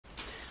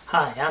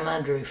Hi, I'm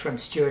Andrew from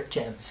Stuart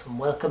Gems and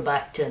welcome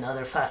back to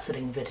another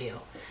faceting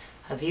video.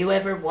 Have you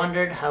ever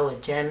wondered how a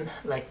gem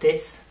like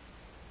this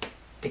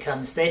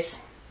becomes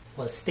this?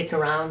 Well, stick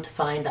around to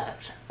find out.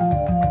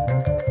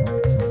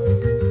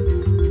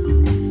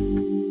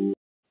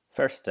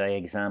 First, I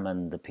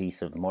examined the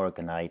piece of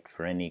Morganite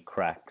for any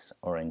cracks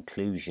or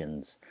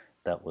inclusions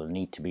that will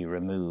need to be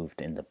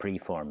removed in the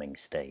preforming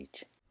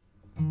stage.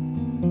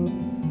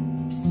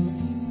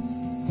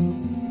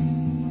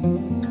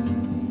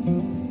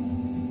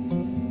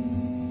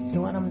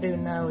 What I'm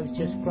doing now is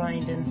just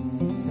grinding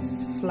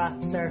the flat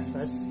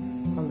surface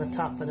on the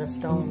top of the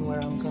stone where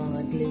I'm going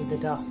to glue the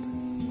dop.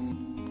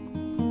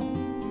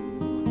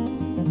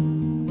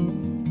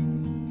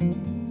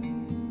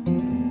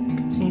 You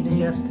can see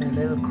there's just a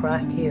little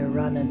crack here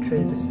running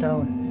through the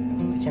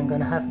stone, which I'm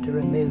going to have to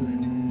remove.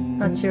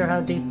 Not sure how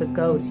deep it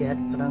goes yet,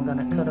 but I'm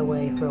going to cut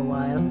away for a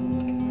while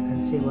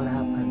and see what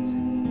happens.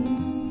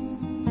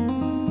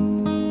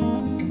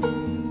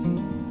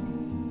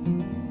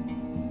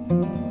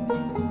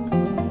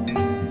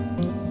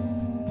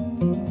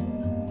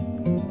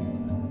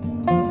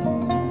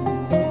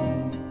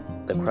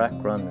 The crack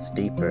runs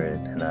deeper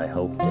than I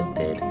hoped it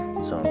did,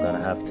 so I'm going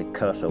to have to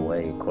cut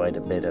away quite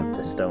a bit of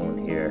the stone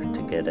here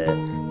to get a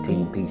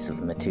clean piece of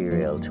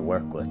material to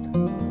work with.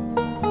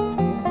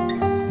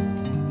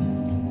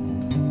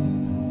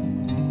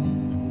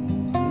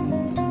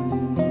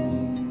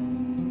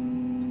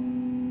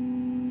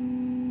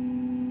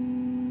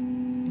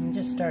 And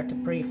just start to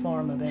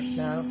preform a bit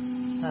now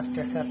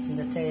after cutting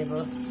the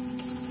table.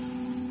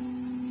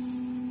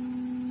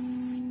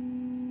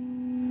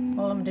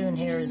 All I'm doing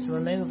here is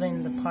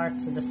removing the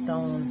parts of the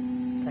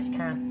stone that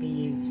can't be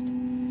used.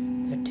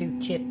 They're too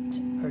chipped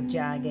or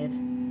jagged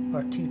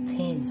or too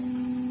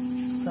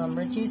thin. So I'm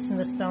reducing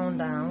the stone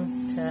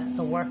down to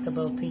a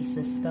workable piece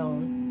of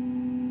stone.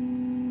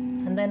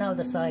 And then I'll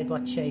decide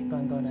what shape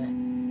I'm going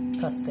to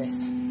cut this.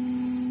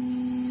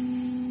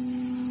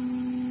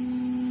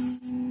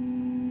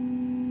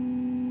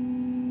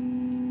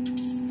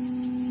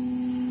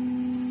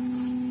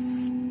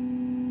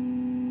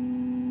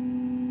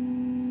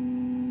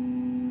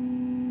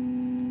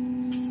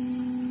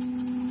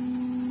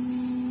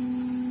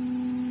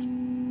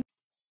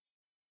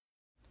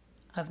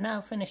 I've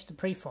now finished the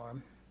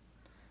preform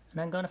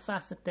and I'm going to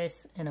facet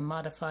this in a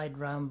modified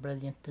round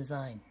brilliant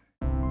design.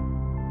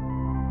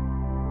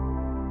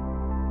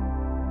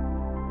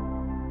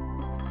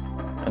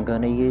 I'm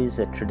going to use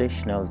a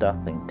traditional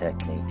dopping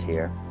technique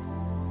here.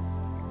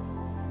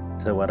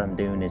 So what I'm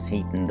doing is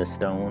heating the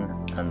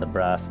stone and the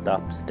brass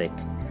dop stick,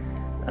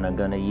 and I'm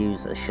going to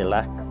use a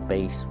shellac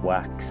base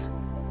wax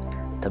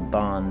to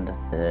bond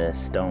the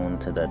stone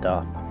to the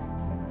dop.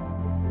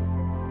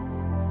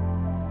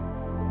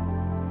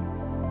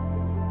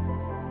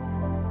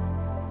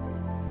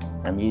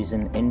 I'm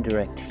using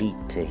indirect heat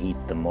to heat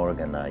the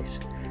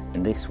Morganite.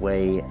 In this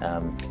way,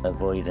 I'm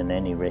avoiding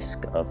any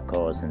risk of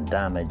causing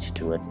damage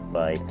to it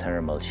by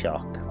thermal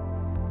shock.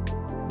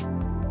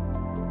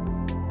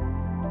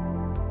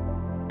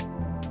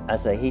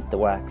 As I heat the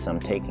wax, I'm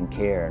taking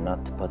care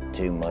not to put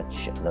too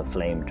much of the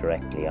flame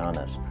directly on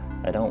it.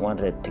 I don't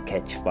want it to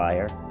catch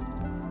fire,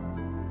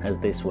 as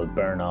this will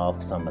burn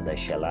off some of the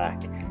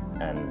shellac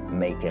and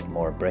make it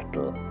more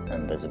brittle,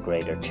 and there's a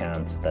greater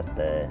chance that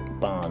the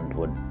bond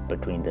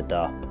between the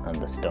dop and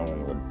the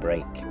stone would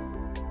break.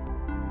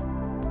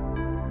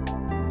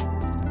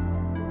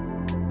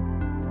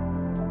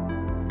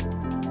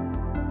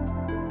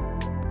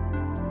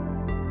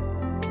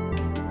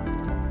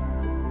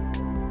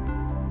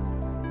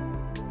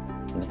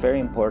 It's very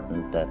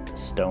important that the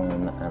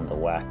stone and the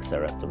wax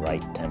are at the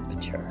right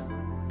temperature.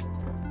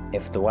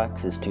 If the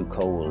wax is too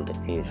cold,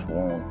 it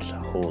won't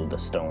hold the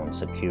stone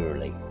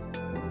securely.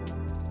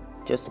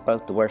 Just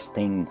about the worst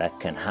thing that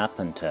can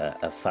happen to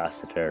a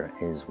faceter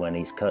is when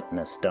he's cutting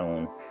a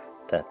stone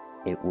that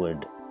it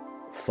would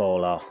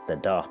fall off the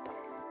dop.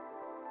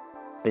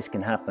 This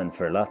can happen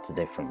for lots of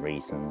different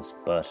reasons,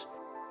 but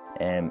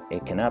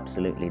it can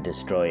absolutely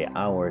destroy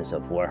hours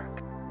of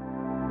work.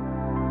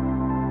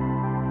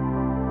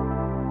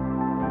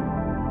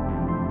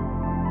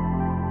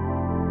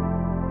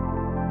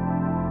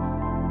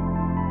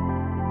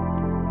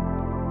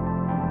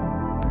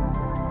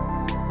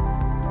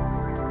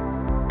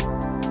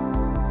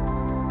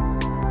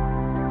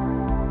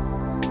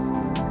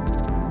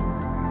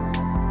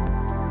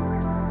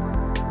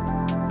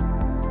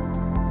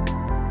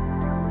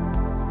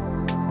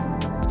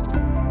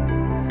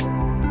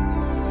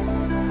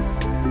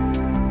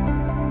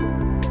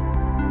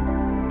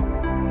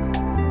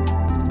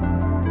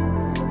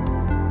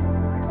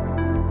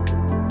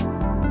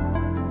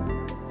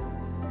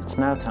 It's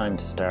now time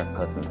to start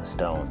cutting the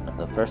stone.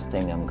 The first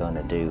thing I'm going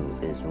to do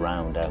is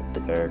round out the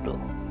girdle.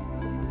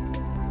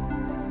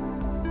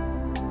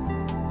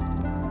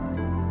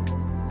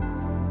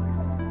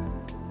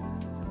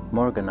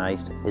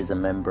 Morganite is a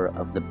member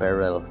of the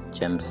beryl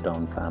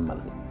gemstone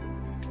family.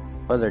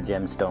 Other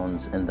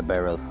gemstones in the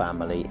beryl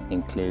family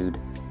include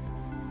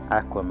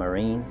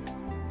aquamarine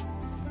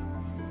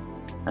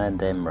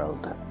and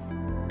emerald.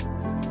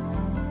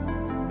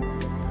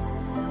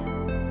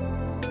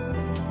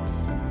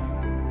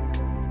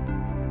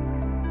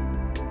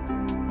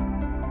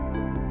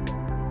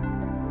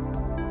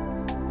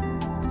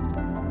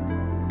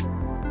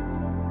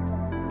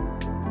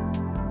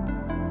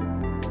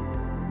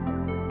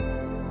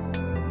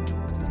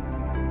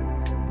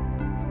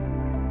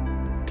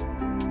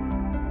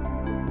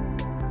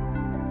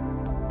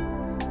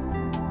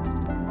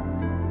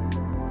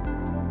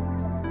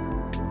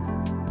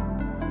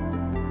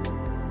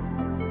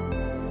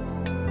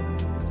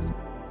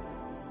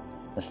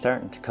 I'm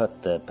starting to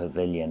cut the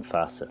pavilion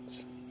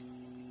facets.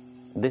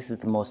 This is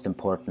the most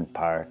important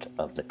part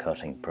of the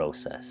cutting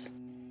process.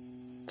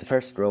 The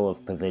first row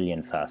of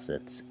pavilion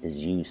facets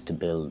is used to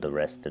build the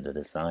rest of the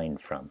design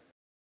from.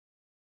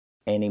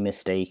 Any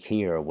mistake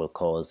here will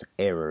cause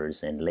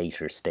errors in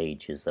later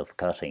stages of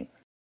cutting.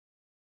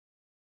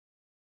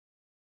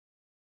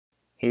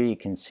 Here you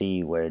can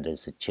see where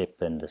there's a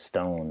chip in the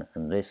stone,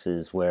 and this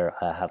is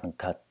where I haven't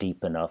cut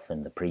deep enough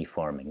in the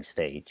preforming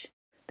stage.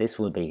 This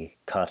will be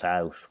cut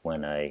out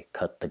when I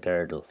cut the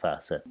girdle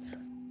facets.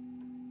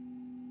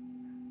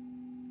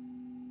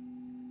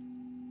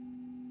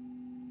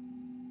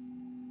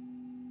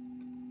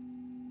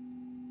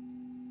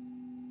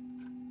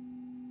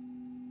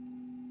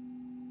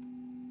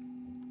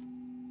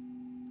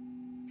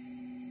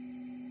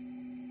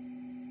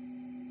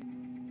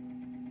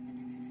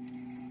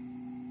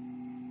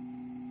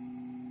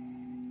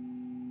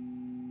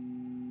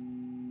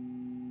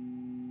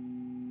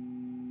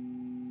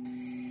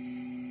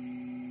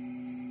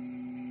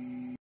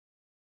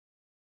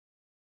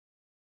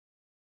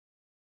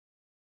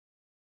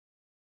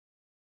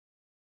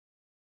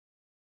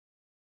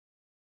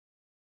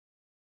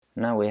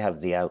 Now we have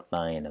the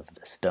outline of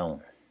the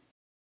stone.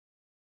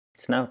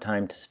 It's now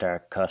time to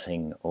start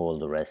cutting all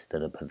the rest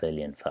of the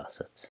pavilion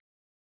facets.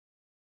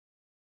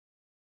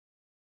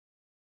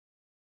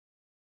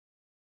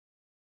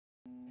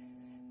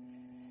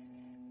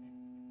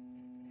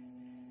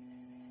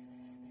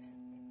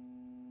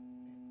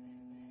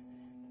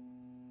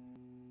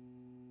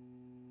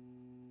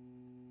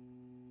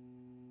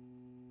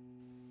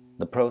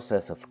 The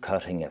process of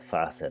cutting a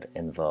facet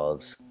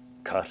involves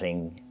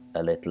cutting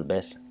a little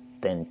bit,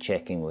 then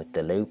checking with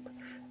the loop,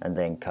 and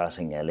then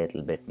cutting a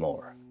little bit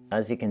more.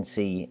 As you can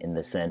see in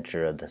the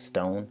center of the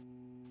stone,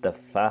 the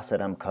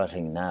facet I'm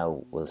cutting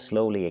now will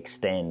slowly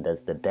extend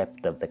as the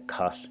depth of the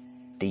cut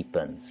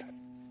deepens.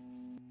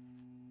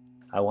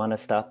 I want to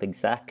stop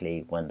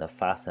exactly when the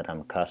facet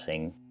I'm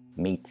cutting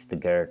meets the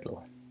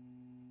girdle.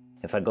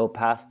 If I go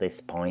past this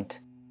point,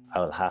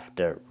 I'll have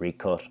to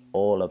recut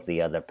all of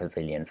the other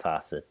pavilion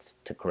facets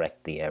to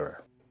correct the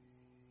error.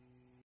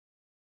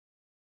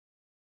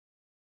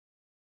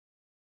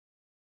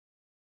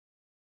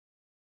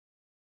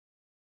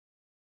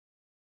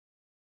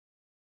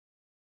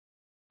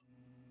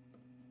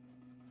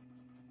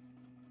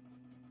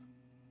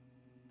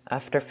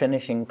 After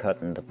finishing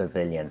cutting the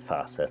pavilion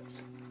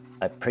facets,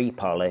 I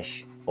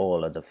pre-polish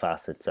all of the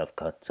facets I've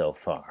cut so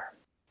far.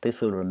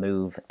 This will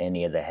remove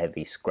any of the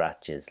heavy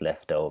scratches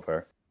left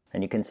over,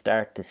 and you can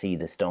start to see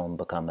the stone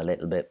become a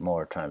little bit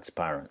more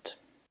transparent.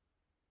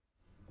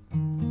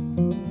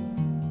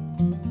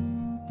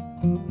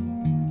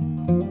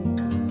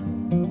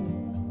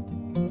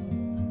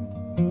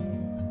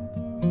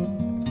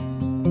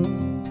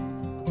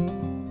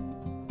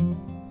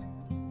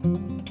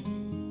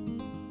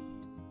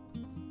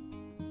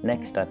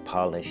 Next, I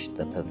polish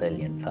the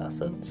pavilion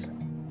facets.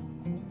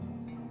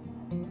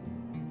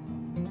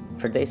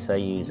 For this I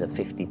use a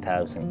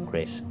 50,000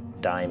 grit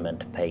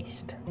diamond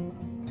paste.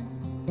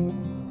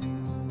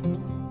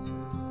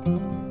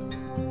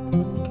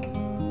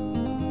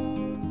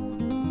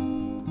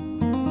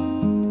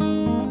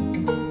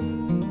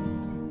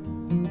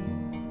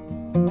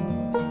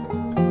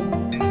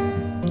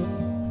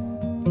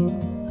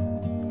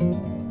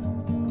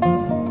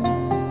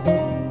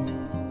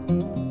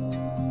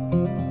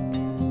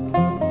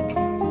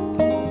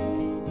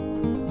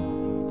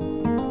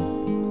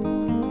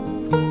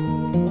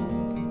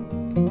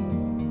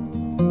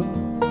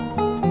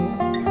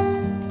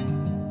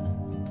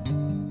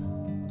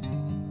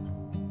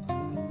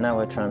 Now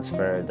I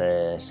transfer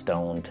the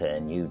stone to a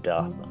new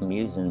dop. I'm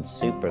using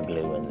super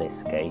glue in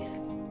this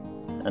case,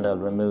 and I'll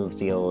remove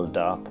the old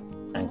dop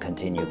and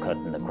continue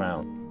cutting the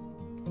crown.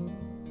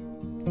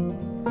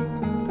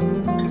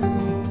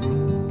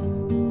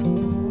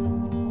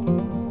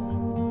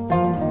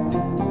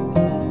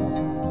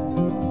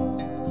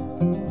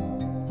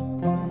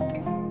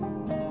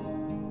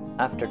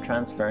 After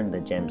transferring the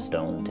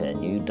gemstone to a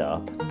new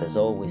dop, there's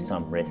always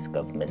some risk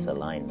of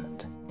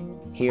misalignment.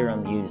 Here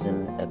I'm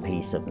using a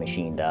piece of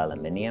machined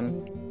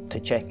aluminium to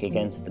check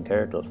against the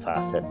girdle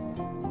facet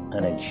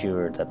and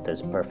ensure that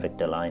there's perfect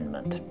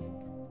alignment.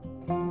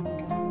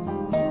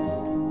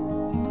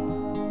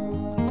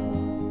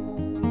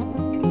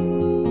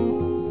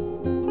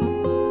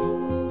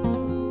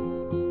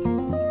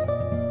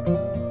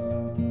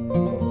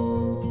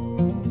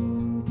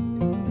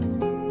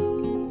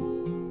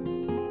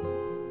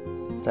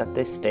 At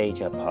this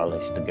stage I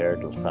polish the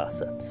girdle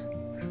facets.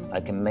 I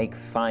can make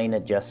fine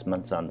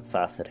adjustments on the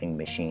faceting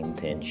machine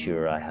to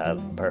ensure I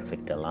have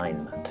perfect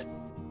alignment.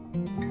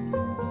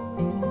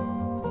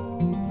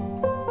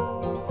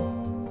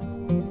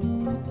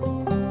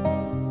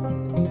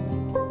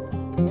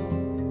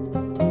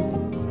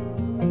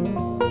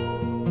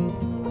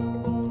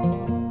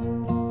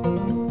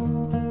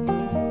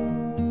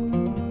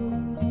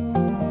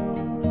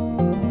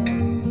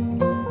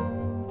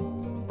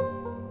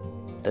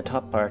 The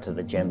top part of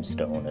the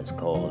gemstone is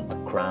called the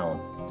crown.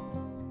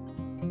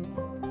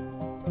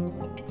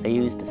 I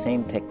used the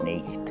same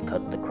technique to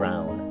cut the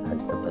crown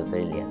as the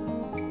pavilion.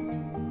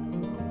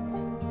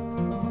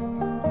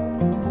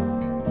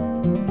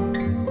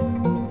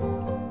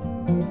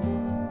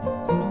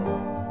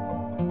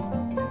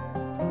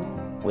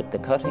 With the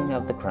cutting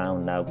of the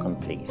crown now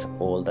complete,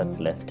 all that's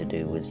left to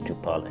do is to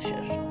polish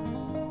it.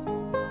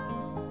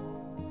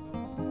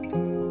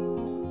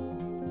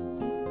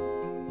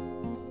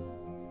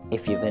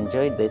 If you've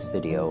enjoyed this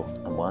video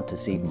and want to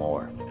see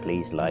more,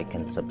 please like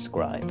and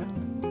subscribe.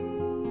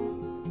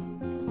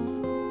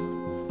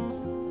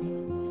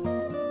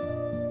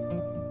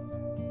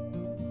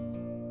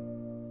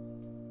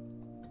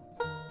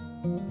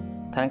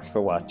 Thanks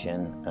for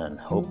watching and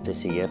hope to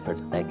see you for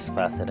the next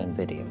faceting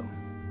video.